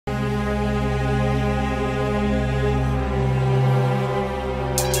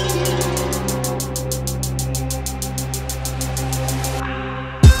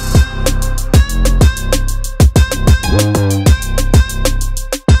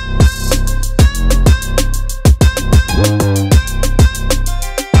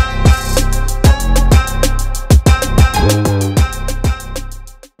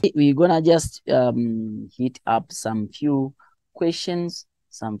we're gonna just hit up some few questions,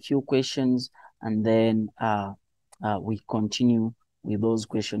 and then we continue with those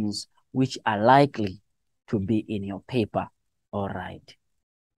questions which are likely to be in your paper. All right.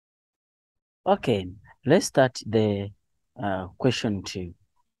 Okay, let's start the question 2.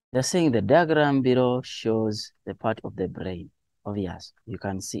 They're saying the diagram below shows the part of the brain. Obvious, you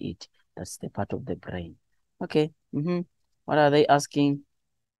can see it. That's the part of the brain. Okay. What are they asking?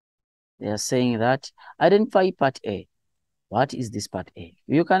 They are saying that identify part A. What is this part A?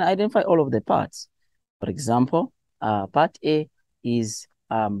 You can identify all of the parts. For example, part A is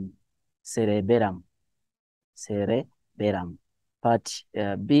cerebellum. Part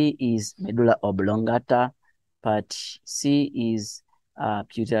B is medulla oblongata. Part C is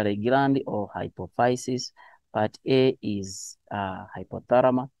pituitary gland or hypophysis. Part A is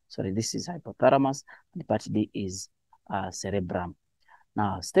hypothalamus. Sorry, this is hypothalamus. And part D is cerebrum.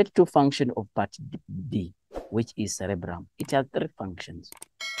 Now, state 2 function of part D, which is cerebrum. It has 3 functions.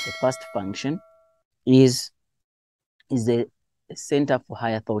 The first function is the center for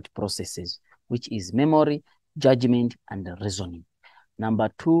higher thought processes, which is memory, judgment, and reasoning. Number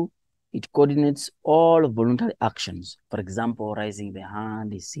 2, it coordinates all voluntary actions. For example, raising the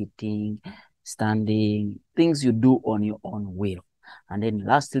hand, sitting, standing, things you do on your own will. And then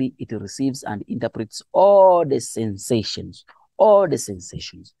lastly, it receives and interprets all the sensations. For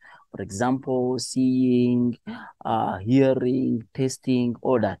example, seeing, hearing, tasting,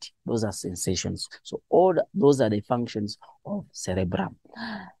 all that. Those are sensations. So those are the functions of cerebrum.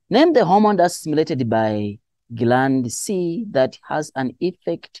 Name the hormone that's stimulated by gland C that has an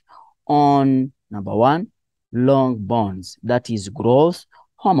effect on, number 1, long bones. That is growth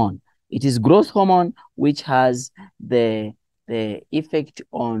hormone. It is growth hormone which has the effect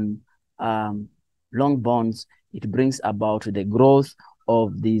on long bones. It brings about the growth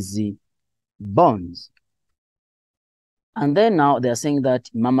of these bones. And then now they're saying that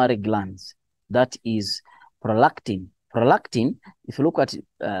mammary glands, that is prolactin. Prolactin, if you look at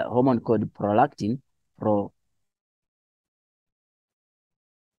hormone called prolactin,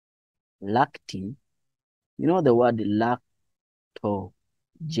 you know the word lactogen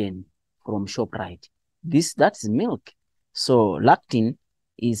from ShopRite. That's milk. So lactin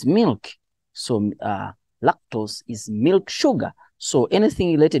is milk. So lactose is milk sugar. So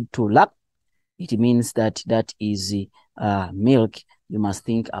anything related to lact, it means that is milk. You must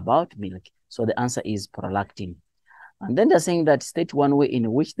think about milk. So the answer is prolactin. And then they're saying that state 1 way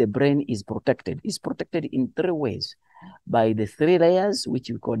in which the brain is protected. It's protected in 3 ways. By the 3 layers, which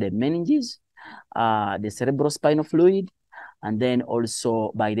we call the meninges, the cerebrospinal fluid, and then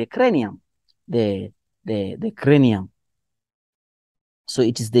also by the cranium, the cranium. So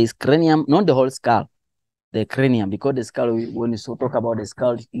it is this cranium, not the whole skull, the cranium, because the skull, when you talk about the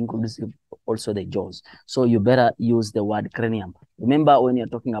skull, it includes also the jaws. So you better use the word cranium. Remember when you're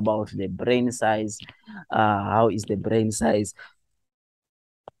talking about the brain size, how is the brain size?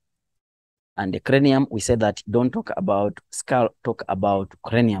 And the cranium, we said that don't talk about skull, talk about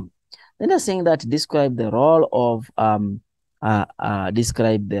cranium. Then they're saying that describe the role of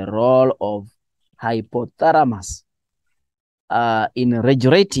hypothalamus in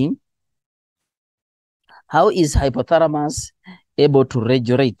regulating. How is hypothalamus able to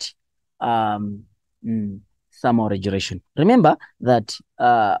regulate thermoregulation? Remember that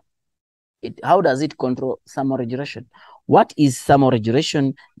how does it control thermoregulation? What is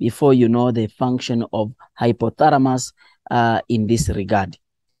thermoregulation before you know the function of hypothalamus in this regard?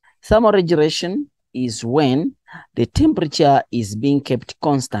 Thermoregulation is when the temperature is being kept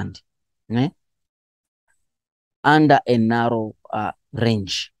constant under a narrow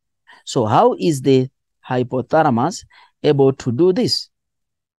range. So how is the hypothalamus able to do this?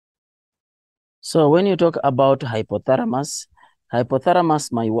 So when you talk about hypothalamus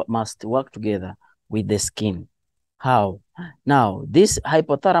must work together with the skin. How? Now, this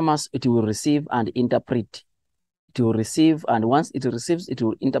hypothalamus, it will receive and interpret. It will receive, and once it receives, it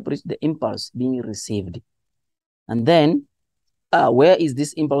will interpret the impulse being received. And then, where is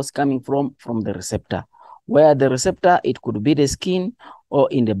this impulse coming from? From the receptor. Where the receptor, it could be the skin or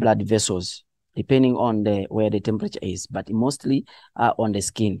in the blood vessels, depending on where the temperature is, but mostly on the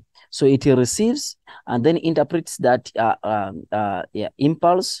skin. So it receives and then interprets that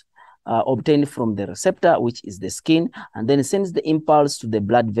impulse obtained from the receptor, which is the skin, and then sends the impulse to the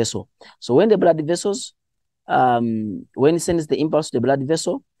blood vessel. So when the blood vessels, when it sends the impulse to the blood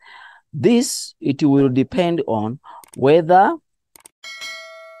vessel, it will depend on whether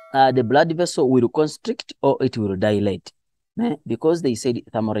the blood vessel will constrict or it will dilate. because they said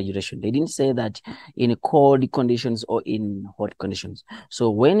thermoregulation. They didn't say that in cold conditions or in hot conditions. So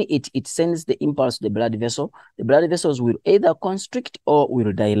when it sends the impulse to the blood vessels will either constrict or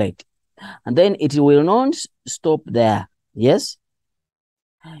will dilate. And then it will not stop there. Yes.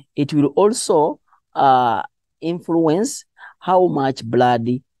 It will also influence how much blood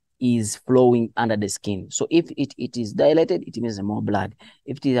is flowing under the skin. So if it is dilated, it means more blood.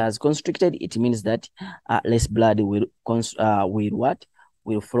 If it has constricted, it means that less blood will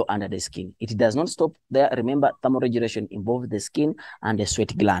flow under the skin. It does not stop there. Remember, thermoregulation involves the skin and the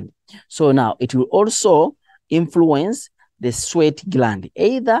sweat gland. So now it will also influence the sweat gland,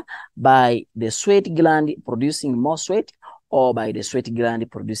 either by the sweat gland producing more sweat or by the sweat gland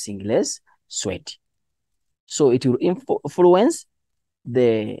producing less sweat. So it will influence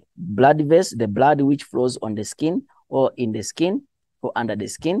the blood vessel, the blood which flows on the skin or in the skin or under the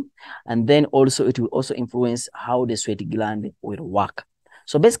skin. And then also it will also influence how the sweat gland will work.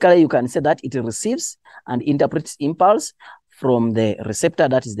 So basically you can say that it receives and interprets impulse from the receptor,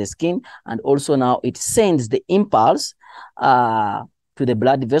 that is the skin, and also now it sends the impulse to the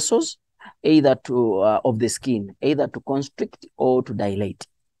blood vessels, either to of the skin, either to constrict or to dilate.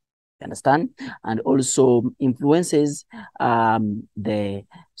 You understand? And also influences the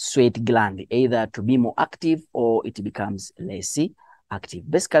sweat gland, either to be more active or it becomes less active.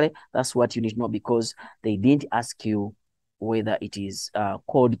 Basically, that's what you need to know, because they didn't ask you whether it is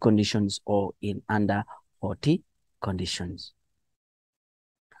cold conditions or in under hot conditions.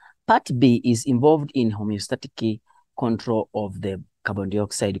 Part B is involved in homeostatic control of the carbon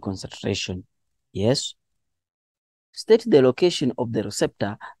dioxide concentration. Yes. State the location of the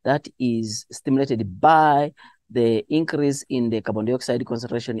receptor that is stimulated by the increase in the carbon dioxide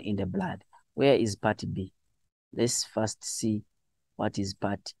concentration in the blood. Where is part B? Let's first see what is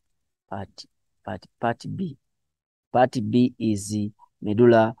part B. Part B is the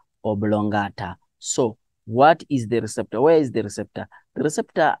medulla oblongata. So what is the receptor? Where is the receptor? The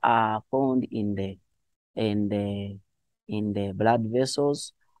receptor are found in the blood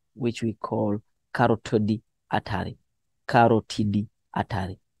vessels, which we call carotid artery. Carotid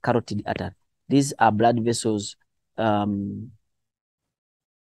artery. These are blood vessels.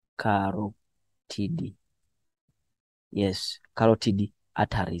 Carotid. Yes, carotid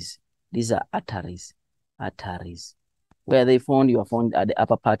arteries. These are arteries. Where they found? You are found at the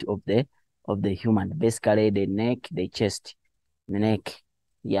upper part of the human. Basically, the neck, the chest, the neck.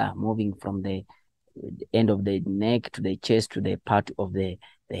 Yeah, moving from the end of the neck to the chest to the part of the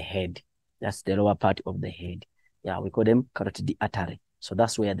head. That's the lower part of the head. Yeah, we call them carotid artery. So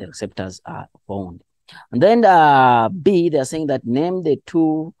that's where the receptors are found. And then B, they're saying that name the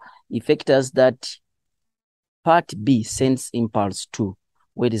two effectors that part B sends impulse to.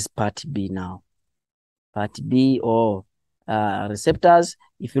 Where is part B now? Part B or receptors.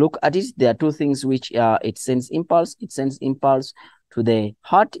 If you look at it, there are two things which it sends impulse. It sends impulse to the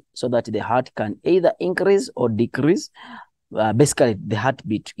heart so that the heart can either increase or decrease. Basically, the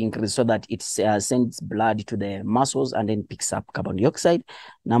heartbeat increase so that it sends blood to the muscles and then picks up carbon dioxide.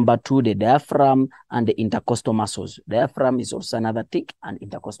 Number two, the diaphragm and the intercostal muscles. Diaphragm is also another tick, and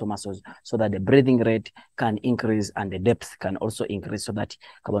intercostal muscles, so that the breathing rate can increase and the depth can also increase so that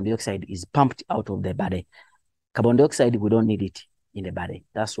carbon dioxide is pumped out of the body. Carbon dioxide, we don't need it in the body.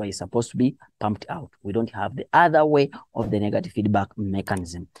 That's why it's supposed to be pumped out. We don't have the other way of the negative feedback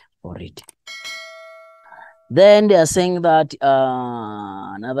mechanism for it. Then they are saying that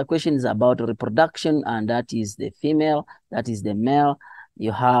another question is about reproduction, and that is the female, that is the male.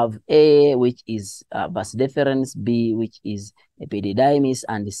 You have A, which is vas deferens, B, which is epididymis,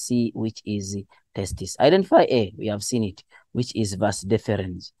 and C, which is testis. Identify A, we have seen it, which is vas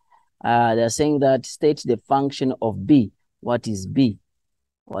deferens. They're saying that state the function of B. What is B?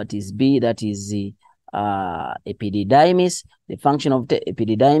 What is B? That is the epididymis. The function of the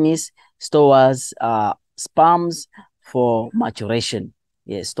epididymis stores sperms for maturation.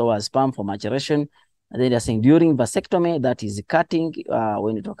 Yes, stores sperm for maturation. And then they're saying during vasectomy, that is cutting.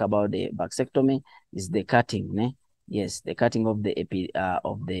 When you talk about the vasectomy, is the cutting. Ne? Yes, the cutting of the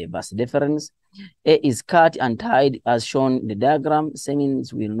vas deferens. A is cut and tied as shown in the diagram. Semen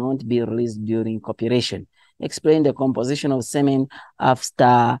will not be released during copulation. Explain the composition of semen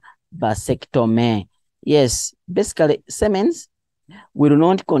after vasectomy. Yes, basically semens will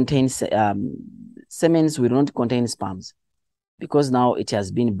not contain semens will not contain sperms because now it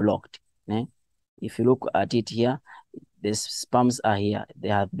has been blocked. Eh? If you look at it here, the sperms are here. They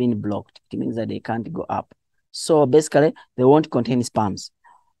have been blocked. It means that they can't go up. So basically, they won't contain sperms.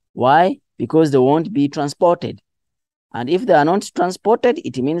 Why? Because they won't be transported. And if they are not transported,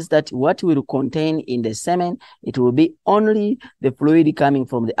 it means that what will contain in the semen, it will be only the fluid coming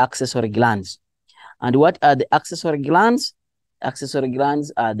from the accessory glands. And what are the accessory glands? Accessory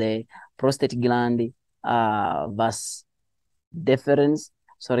glands are the prostate gland, vas deferens,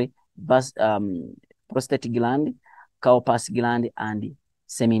 prostate gland, Cowper's gland, and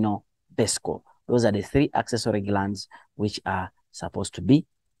seminal vesicle. Those are the three accessory glands which are supposed to be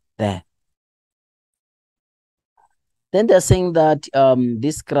there. Then they're saying that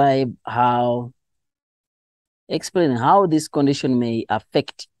explain how this condition may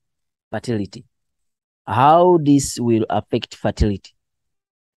affect fertility. How this will affect fertility.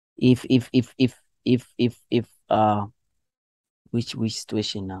 Which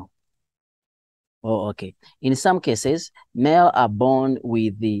situation now? Oh, okay. In some cases, male are born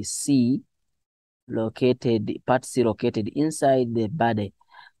with the part C located inside the body,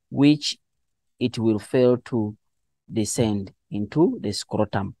 which it will fail to descend into the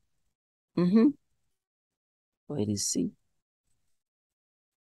scrotum. Where is C?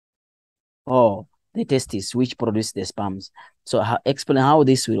 Oh, the testes, which produce the sperms. So explain how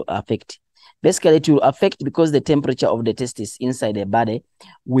this will affect. Basically, it will affect because the temperature of the testes inside the body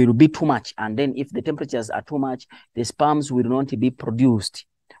will be too much. And then if the temperatures are too much, the sperms will not be produced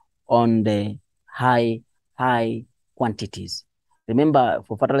on the high quantities. Remember,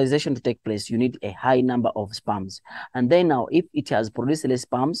 for fertilization to take place, you need a high number of sperms. And then now, if it has produced less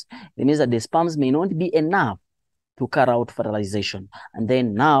sperms, it means that the sperms may not be enough to carry out fertilization. And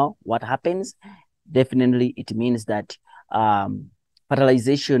then now, what happens? Definitely, it means that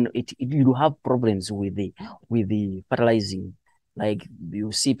fertilization, you have problems with the fertilizing. Like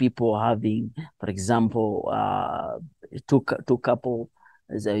you see people having, for example, two couple.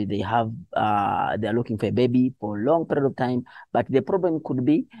 So they are looking for a baby for a long period of time, but the problem could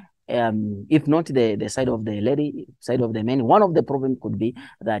be, if not the side of the lady, side of the man, one of the problem could be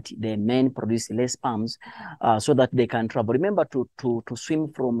that the men produce less sperms, so that they can travel. Remember, to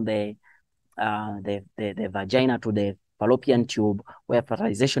swim from the vagina to the fallopian tube where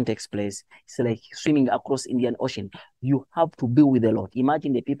fertilization takes place. It's like swimming across Indian Ocean. You have to be with a lot.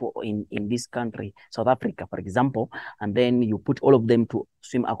 Imagine the people in this country, South Africa, for example, and then you put all of them to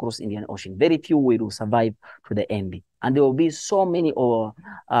swim across Indian Ocean. Very few will survive to the end. And there will be so many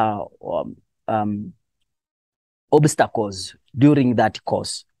obstacles during that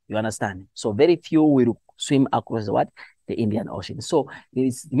course. You understand? So very few will swim across the Indian Ocean. So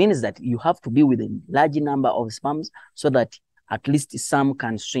it means that you have to be with a large number of sperms so that at least some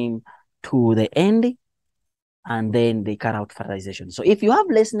can swim to the end, and then they carry out fertilization. So if you have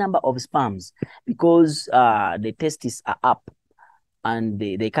less number of sperms because the testes are up and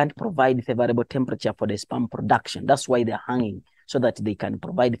they can't provide favorable temperature for the sperm production, that's why they're hanging, so that they can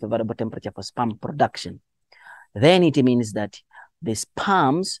provide favorable temperature for sperm production. Then it means that the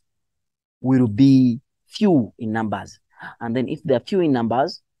sperms will be few in numbers. And then if they're few in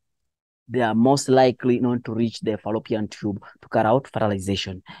numbers, they are most likely not to reach the fallopian tube to carry out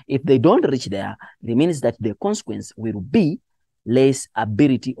fertilization. If they don't reach there, it means that the consequence will be less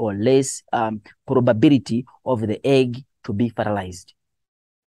ability or less probability of the egg to be fertilized.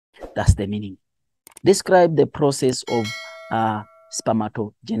 That's the meaning. Describe the process of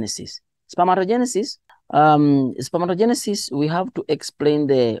spermatogenesis. Spermatogenesis, we have to explain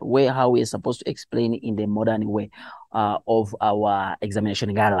the way how we are supposed to explain in the modern way of our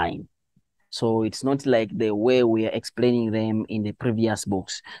examination guideline. So it's not like the way we are explaining them in the previous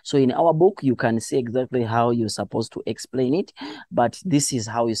books. So in our book, you can see exactly how you're supposed to explain it, but this is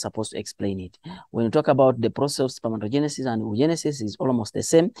how you're supposed to explain it. When you talk about the process of spermatogenesis and oogenesis, is almost the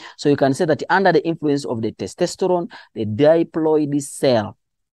same. So you can say that under the influence of the testosterone, the diploid cell,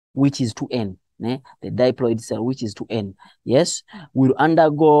 which is 2N, the diploid cell, which is 2N, yes, will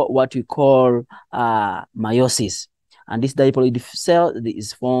undergo what we call meiosis. And this diploid cell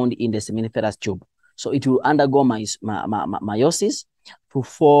is found in the seminiferous tube. So it will undergo meiosis to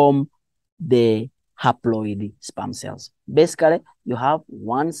form the haploid sperm cells. Basically, you have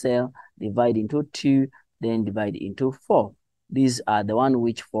one cell divide into 2, then divide into 4. These are the one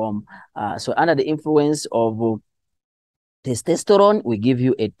which form, so under the influence of testosterone, we give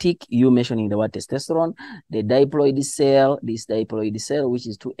you a tick, you mentioning the word testosterone. The diploid cell, this diploid cell, which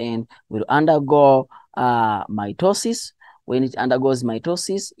is 2N, will undergo mitosis. When it undergoes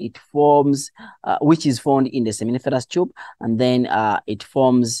mitosis, it forms, which is found in the seminiferous tube, and then it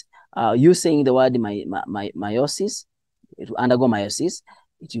forms, you saying the word meiosis, it will undergo meiosis.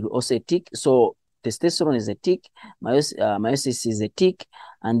 It will also tick. So testosterone is a tick, meiosis is a tick,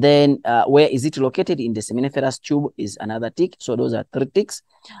 and then where is it located in the seminiferous tube is another tick. So those are 3 ticks.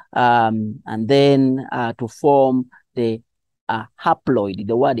 And then to form the haploid,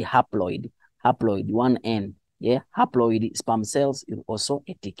 the word haploid, one N, yeah, haploid sperm cells is also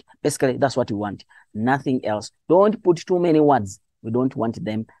a tick. Basically, that's what we want, nothing else. Don't put too many words. We don't want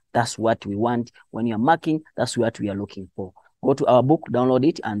them. That's what we want. When you're marking, that's what we are looking for. Go to our book, download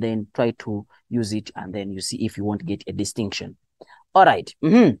it, and then try to use it, and then you see if you won't get a distinction. All right.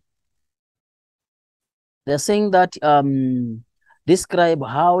 They're saying that describe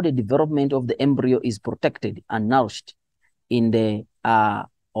how the development of the embryo is protected and nourished in the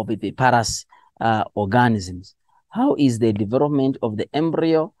oviviparous organisms. How is the development of the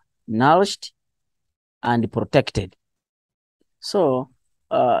embryo nourished and protected? So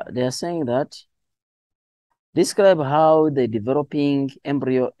they're saying that describe how the developing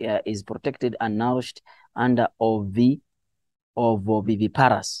embryo is protected and nourished under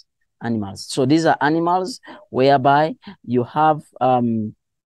oviviparous animals. So these are animals whereby you have ovi,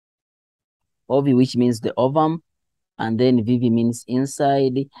 which means the ovum, and then vivi means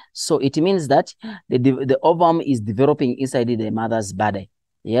inside. So it means that the ovum is developing inside the mother's body.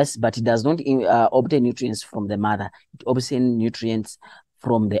 Yes, but it does not obtain nutrients from the mother. It obtains nutrients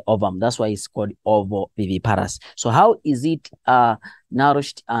from the ovum. That's why it's called ovoviviparous. So how is it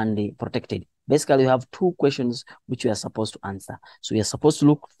nourished and protected? Basically, you have two questions which you are supposed to answer. So you're supposed to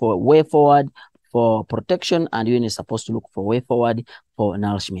look for way forward for protection, and you're supposed to look for way forward for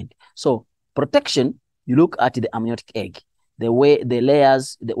nourishment. So protection, you look at the amniotic egg, the way the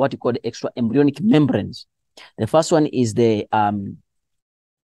layers, what you call the extra embryonic membranes. The first one is the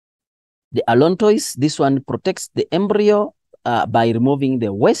allantois. This one protects the embryo by removing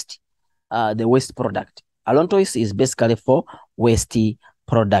the waste product. Allantois is basically for waste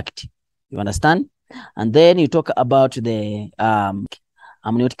product. You understand? And then you talk about the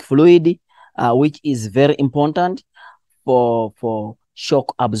amniotic fluid, which is very important for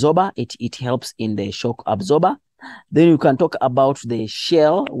shock absorber. It helps in the shock absorber. Then you can talk about the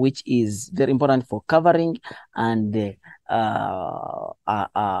shell, which is very important for covering and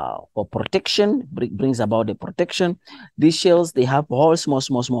for protection, brings about the protection. These shells, they have holes,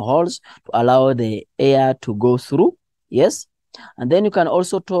 small holes to allow the air to go through. Yes. And then you can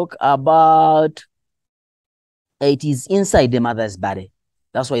also talk about it is inside the mother's body.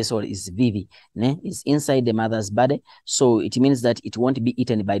 That's why it's vivi. It's inside the mother's body. So it means that it won't be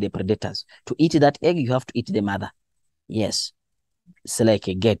eaten by the predators. To eat that egg, you have to eat the mother. Yes. It's like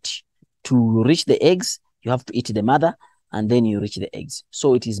a gate. To reach the eggs, you have to eat the mother, and then you reach the eggs.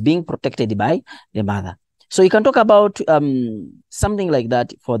 So it is being protected by the mother. So you can talk about something like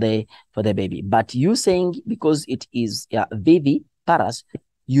that for the baby. But you saying because it is viviparous,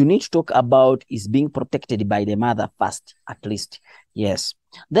 you need to talk about is being protected by the mother first, at least. Yes.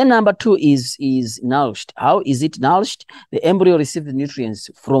 Then number two is nourished. How is it nourished? The embryo receives nutrients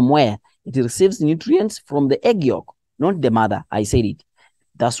from where? It receives nutrients from the egg yolk, not the mother. I said it.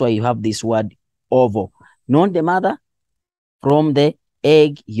 That's why you have this word ovo. Not the mother, from the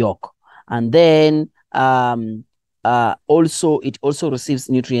egg yolk. And then also it also receives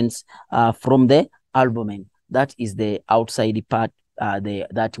nutrients from the albumin. That is the outside part,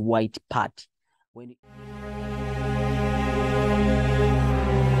 that white part.